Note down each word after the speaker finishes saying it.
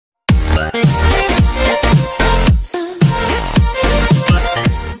Hello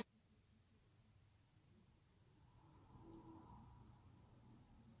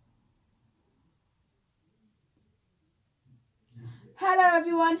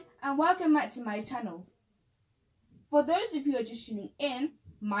everyone and welcome back to my channel. For those of you who are just tuning in,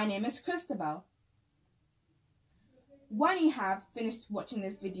 my name is Christabel. When you have finished watching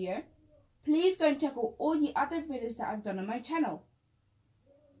this video, please go and check out all the other videos that I've done on my channel.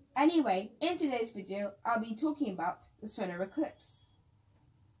 Anyway, in today's video, I'll be talking about the solar eclipse.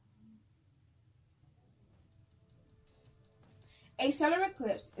 A solar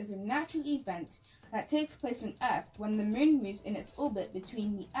eclipse is a natural event that takes place on Earth when the moon moves in its orbit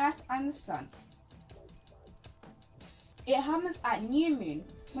between the Earth and the Sun. It happens at new moon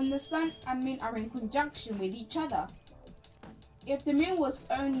when the Sun and moon are in conjunction with each other. If the moon was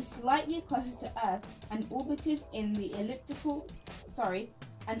only slightly closer to Earth and orbited in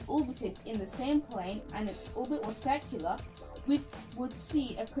the same plane and its orbit was circular, we would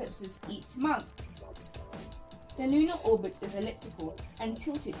see eclipses each month. The lunar orbit is elliptical and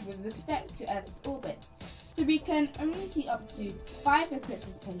tilted with respect to Earth's orbit, so we can only see up to 5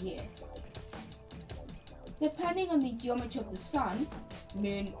 eclipses per year. Depending on the geometry of the Sun,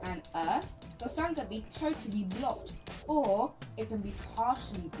 Moon and Earth, the Sun can be totally blocked or it can be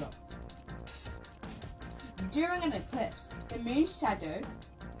partially blocked. During an eclipse, the Moon's shadow,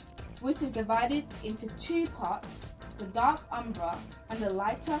 which is divided into 2 parts, the dark umbra and the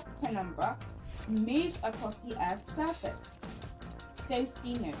lighter penumbra, moves across the Earth's surface.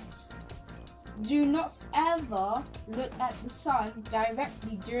 Safety note: do not ever look at the Sun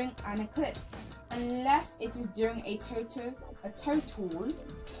directly during an eclipse unless it is during a total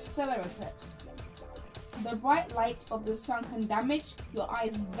solar eclipse. The bright light of the Sun can damage your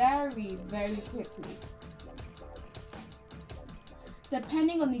eyes very, very quickly.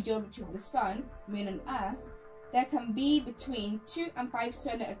 Depending on the geometry of the Sun, Moon and Earth, there can be between 2 and 5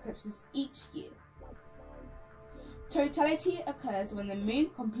 solar eclipses each year. Totality occurs when the moon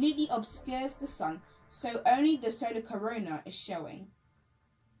completely obscures the Sun, so only the solar corona is showing.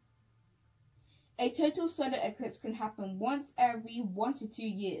 A total solar eclipse can happen once every 1 to 2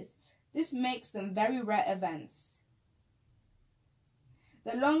 years. This makes them very rare events.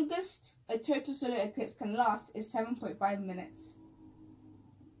 The longest a total solar eclipse can last is 7.5 minutes.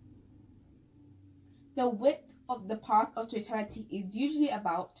 The width of the path of totality is usually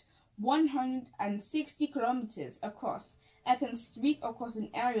about 160 kilometers across and can sweep across an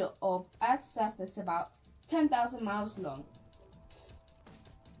area of Earth's surface about 10,000 miles long.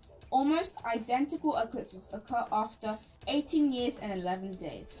 Almost identical eclipses occur after 18 years and 11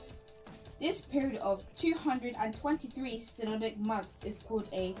 days. This period of 223 synodic months is called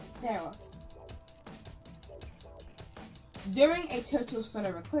a seros. During a total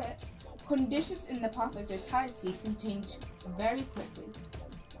solar eclipse, conditions in the path of totality can change very quickly.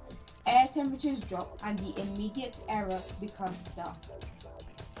 Air temperatures drop and the immediate area becomes dark.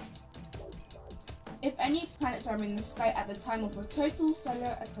 If any planets are in the sky at the time of a total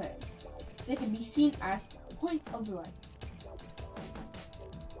solar eclipse, they can be seen as points of light.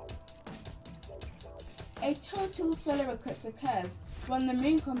 A total solar eclipse occurs when the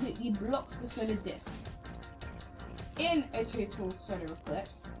moon completely blocks the solar disk. In a total solar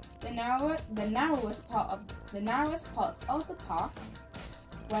eclipse, the narrowest part of the path,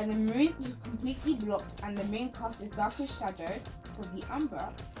 where the moon is completely blocked and the moon casts its darkest shadow, called the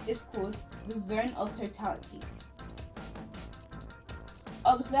umbra, is called the zone of totality.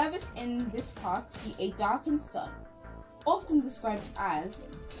 Observers in this path see a darkened sun, often described as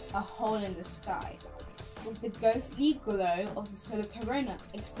a hole in the sky, with the ghostly glow of the solar corona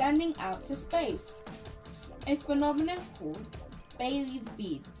extending out to space. A phenomenon called Bailey's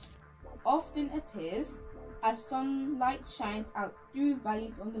beads often appears as sunlight shines out through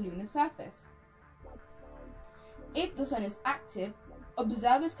valleys on the lunar surface. If the sun is active,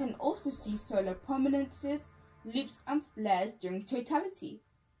 observers can also see solar prominences, loops and flares during totality.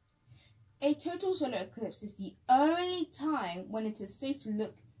 A total solar eclipse is the only time when it is safe to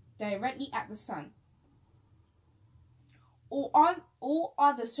look directly at the sun. All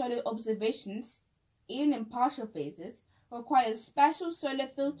other solar observations, even in partial phases, require special solar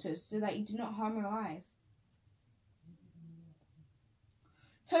filters so that you do not harm your eyes.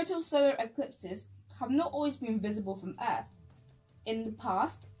 Total solar eclipses have not always been visible from Earth. In the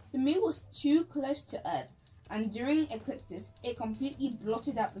past, the moon was too close to Earth, and during eclipses, it completely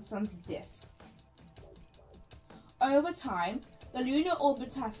blotted out the sun's disk. Over time, the lunar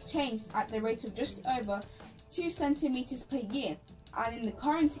orbit has changed at the rate of just over 2 centimeters per year, and in the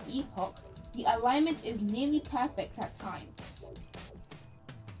current epoch, the alignment is nearly perfect at times.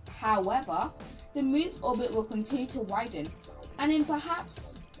 However, the moon's orbit will continue to widen, and in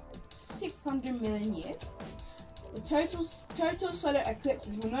perhaps 600 million years, the total solar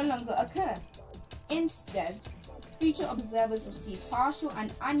eclipses will no longer occur. Instead, future observers will see partial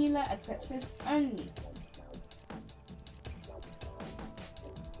and annular eclipses only.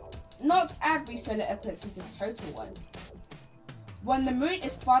 Not every solar eclipse is a total one. When the moon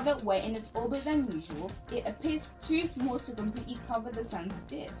is farther away in its orbit than usual, it appears too small to completely cover the sun's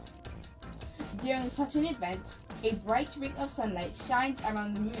disk. During such an event, a bright ring of sunlight shines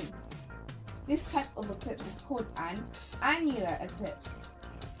around the moon. This type of eclipse is called an annular eclipse.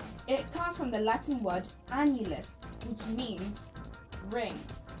 It comes from the Latin word annulus, which means ring.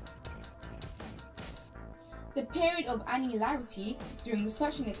 The period of annularity during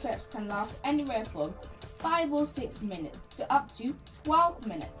such an eclipse can last anywhere from 5 or 6 minutes to up to 12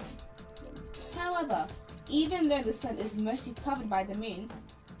 minutes. However, even though the sun is mostly covered by the moon,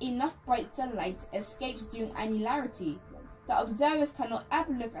 enough bright sunlight escapes during annularity that observers cannot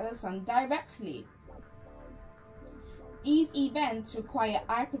ever look at the sun directly. These events require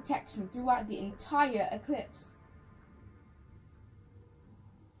eye protection throughout the entire eclipse.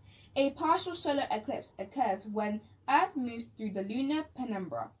 A partial solar eclipse occurs when Earth moves through the lunar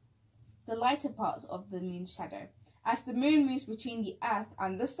penumbra, the lighter parts of the moon's shadow, as the moon moves between the Earth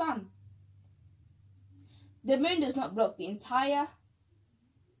and the sun. The moon does not block the entire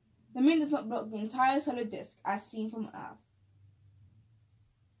solar disk as seen from Earth.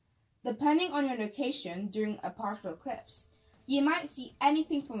 Depending on your location during a partial eclipse, you might see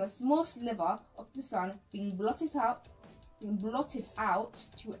anything from a small sliver of the sun being blotted out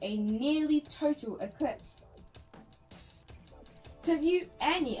to a nearly total eclipse. To view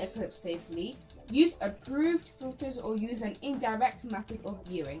any eclipse safely, use approved filters or use an indirect method of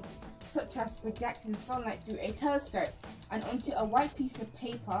viewing, such as projecting sunlight through a telescope and onto a white piece of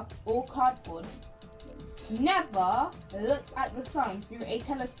paper or cardboard. Never look at the sun through a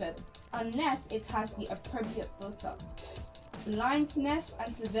telescope unless it has the appropriate filter. Blindness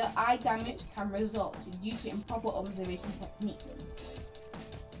and severe eye damage can result due to improper observation techniques.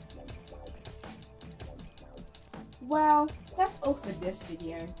 Well, that's all for this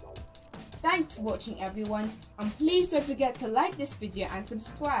video. Thanks for watching everyone, and please don't forget to like this video and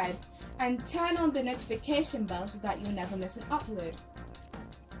subscribe, and turn on the notification bell so that you'll never miss an upload.